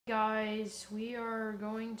Guys, we are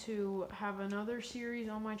going to have another series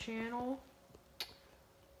on my channel.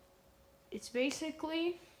 It's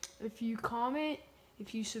basically if you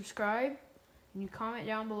subscribe and you comment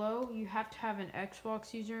down below, you have to have an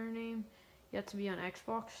Xbox username. You have to be on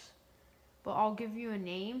Xbox. But I'll give you a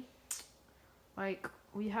name. Like,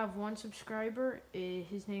 we have one subscriber,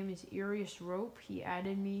 his name is Irius Rope. He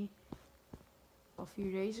added me a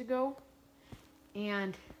few days ago,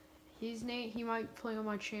 and his name, he might play on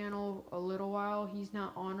my channel a little while. He's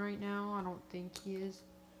not on right now. I don't think he is.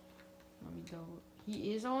 Let me go.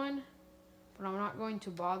 He is on, but I'm not going to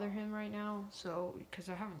bother him right now, so, because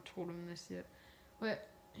I haven't told him this yet. But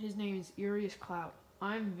his name is Irius Cloud.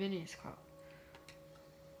 I'm Vinny's Cloud.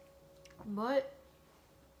 But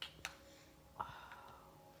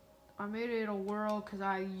I made it a world because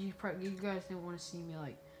you guys didn't want to see me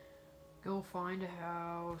like go find a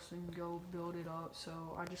house and go build it up, so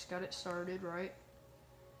I just got it started, right?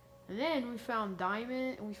 And then we found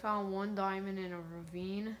diamond, and we found one diamond in a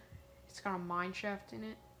ravine. It's got a mine shaft in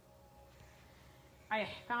it. I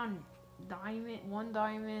found one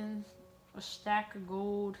diamond, a stack of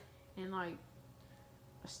gold, and like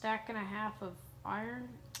a stack and a half of iron.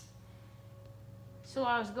 So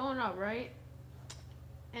I was going up, right?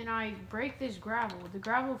 And I break this gravel. The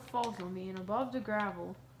gravel falls on me, and above the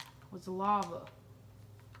gravel was lava.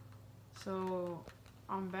 So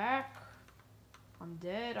I'm back. I'm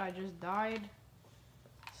dead. I just died.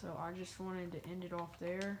 So I just wanted to end it off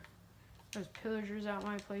there. There's pillagers at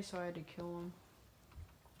my place, so I had to kill them.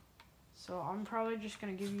 So I'm probably just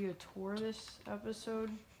going to give you a tour this episode.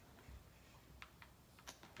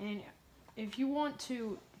 And if you want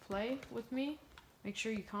to play with me, make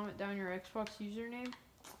sure you comment down your Xbox username.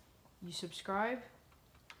 You subscribe.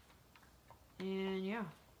 And yeah.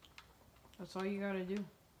 That's all you gotta do.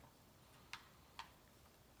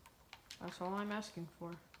 That's all I'm asking for.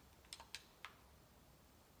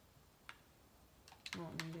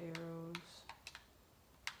 Don't need arrows.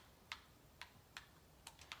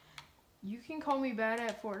 You can call me bad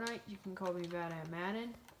at Fortnite, you can call me bad at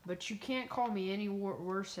Madden, but you can't call me any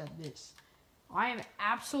worse at this. I am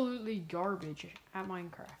absolutely garbage at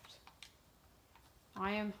Minecraft.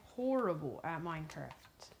 I am horrible at Minecraft.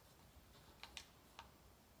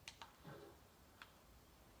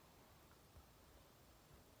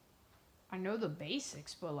 I know the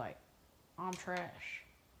basics, but like, I'm trash.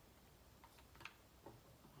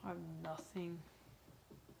 I have nothing.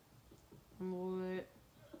 I'm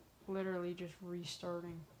literally just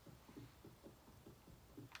restarting.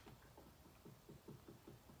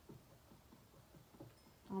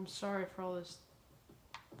 I'm sorry for all this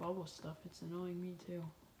bubble stuff. It's annoying me too.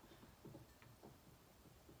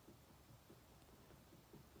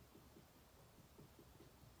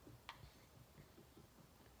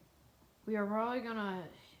 We are probably gonna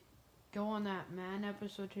go on that man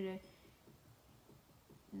episode today.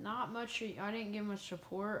 Not much, I didn't get much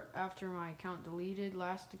support after my account deleted.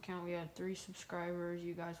 Last account we had 3 subscribers.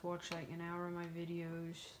 You guys watched like an hour of my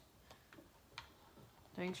videos.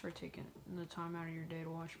 Thanks for taking the time out of your day to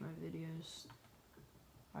watch my videos.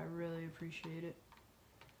 I really appreciate it.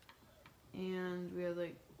 And we had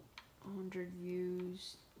like 100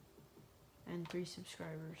 views and 3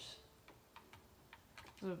 subscribers.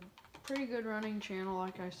 It's a pretty good running channel,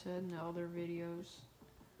 like I said in the other videos.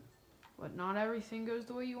 But not everything goes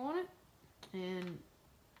the way you want it. And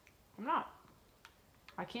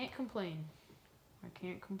I can't complain. I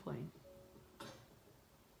can't complain.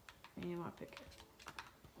 And my pickaxe.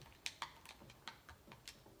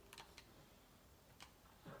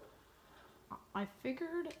 I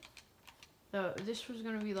figured this was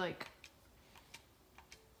gonna be like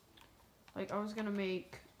I was gonna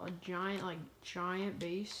make a giant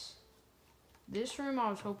base. This room I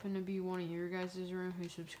was hoping to be one of your guys' room who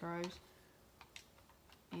subscribes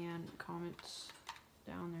and comments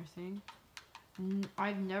down their thing.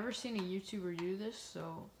 I've never seen a YouTuber do this,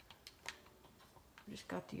 so I just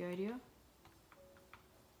got the idea.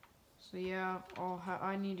 So yeah,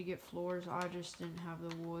 I need to get floors. I just didn't have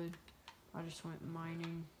the wood. I just went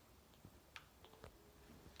mining.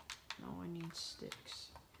 Now I need sticks.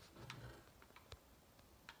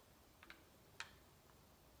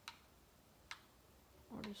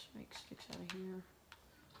 I'll just make sticks out of here.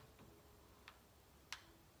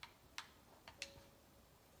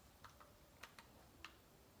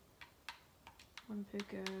 One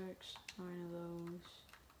pickaxe, 9 of those.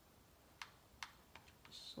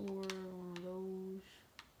 Sword, 1 of those.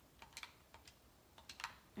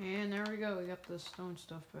 And there we go, we got the stone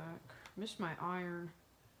stuff back. Missed my iron.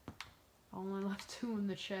 I only left 2 in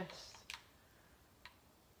the chest.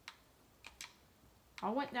 I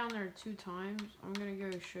went down there 2 times. I'm gonna go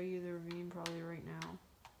show you the ravine probably right now.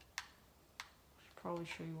 Should probably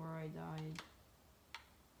show you where I died.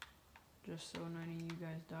 Just so none of you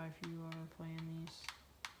guys die if you are playing these.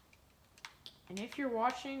 And if you're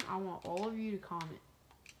watching, I want all of you to comment.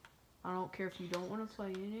 I don't care if you don't want to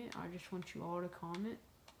play in it. I just want you all to comment.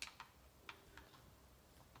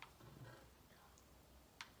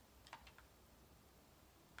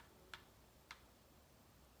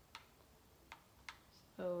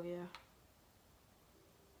 So yeah.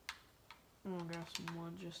 I'm gonna grab some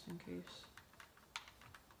wood just in case.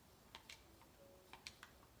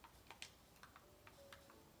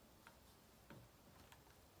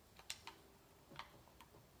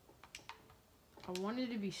 I wanted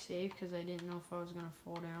to be safe because I didn't know if I was gonna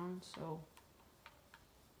fall down, so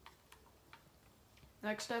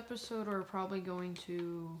next episode we're probably going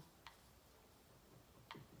to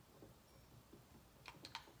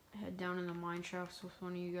head down in the mine shafts with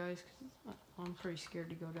one of you guys because I'm pretty scared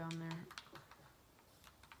to go down there.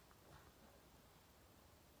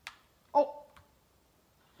 Oh!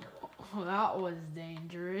 Oh, that was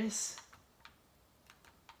dangerous.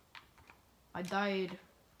 I died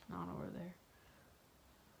not over there.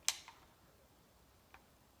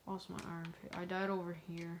 Lost my iron pick. I died over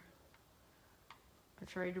here. I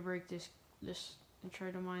tried to break this. I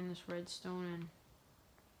tried to mine this redstone and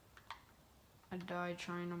I died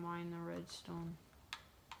trying to mine the redstone.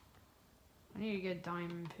 I need to get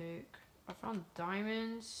diamond pick. I found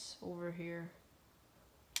diamonds over here.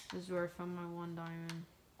 This is where I found my 1 diamond.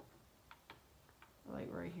 Like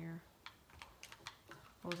right here.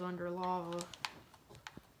 I was under lava.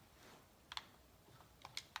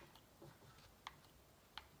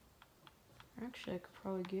 Actually, I could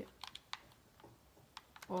probably get...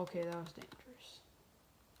 Okay, that was dangerous.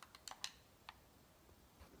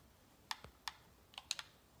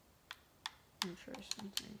 Let me try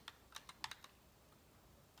something.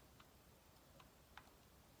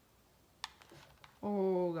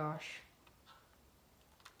 Oh gosh.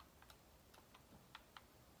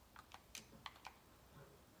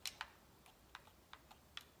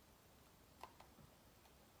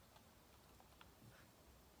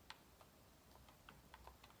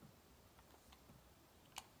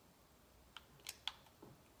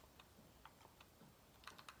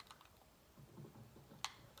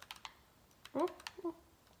 Oh.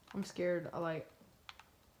 I'm scared.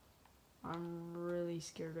 I'm really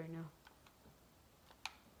scared right now.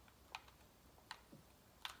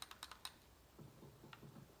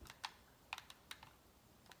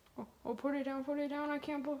 Oh, put it down, I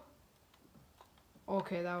can't put...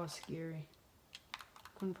 Okay, that was scary.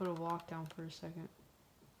 Couldn't put a block down for a second.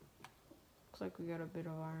 Looks like we got a bit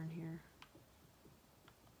of iron here.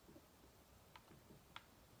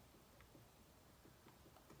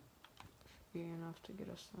 Should be enough to get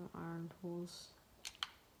us some iron tools.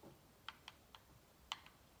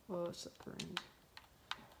 Oh, it's a ring.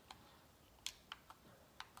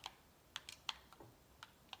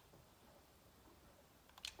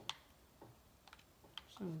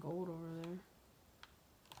 Some gold over there.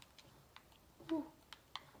 Ooh.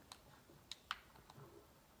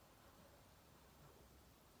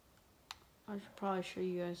 I should probably show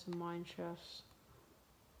you guys the mine shafts.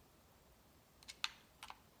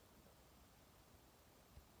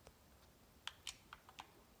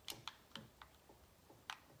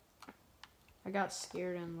 I got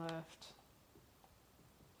scared and left.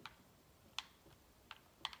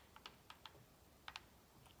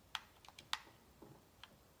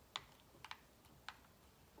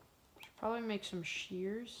 Should probably make some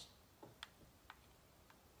shears.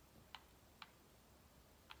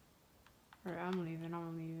 Alright, I'm leaving.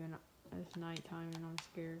 It's nighttime and I'm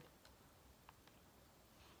scared.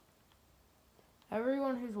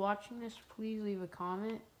 Everyone who's watching this, please leave a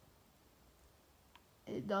comment.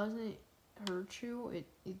 It doesn't hurt you.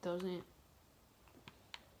 It doesn't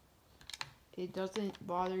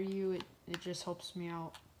bother you. It just helps me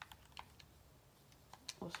out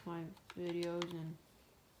with my videos and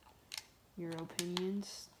your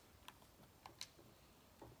opinions.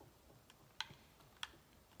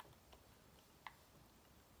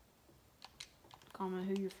 Comment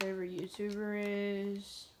who your favorite YouTuber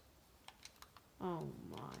is. Oh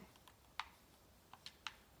my.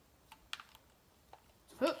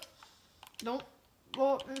 Huh. Don't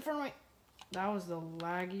blow up in front of me. That was the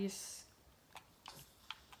laggiest.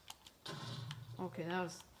 Okay, that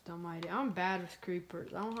was a dumb idea. I'm bad with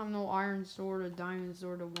creepers. I don't have no iron sword or diamond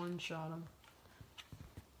sword to one-shot them.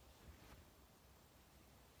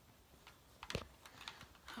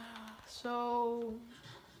 So,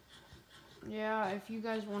 yeah, if you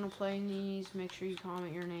guys want to play in these, make sure you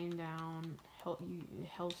comment your name down. it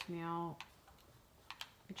helps me out.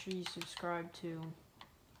 Make sure you subscribe too.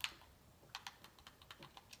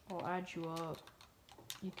 I'll add you up.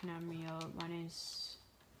 You can add me up. My name's...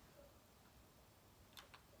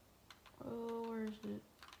 Oh, where is it?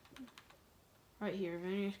 Right here,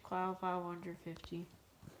 Vinny's Cloud 550.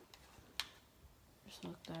 Just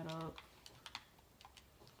look that up.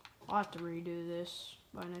 I'll have to redo this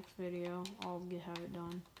by next video. I'll have it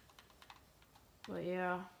done. But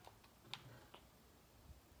yeah.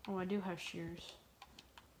 Oh, I do have shears.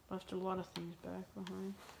 Left a lot of things back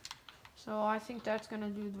behind. So I think that's gonna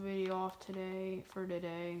do the video off for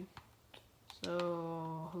today.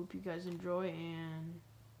 So hope you guys enjoy and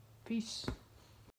peace.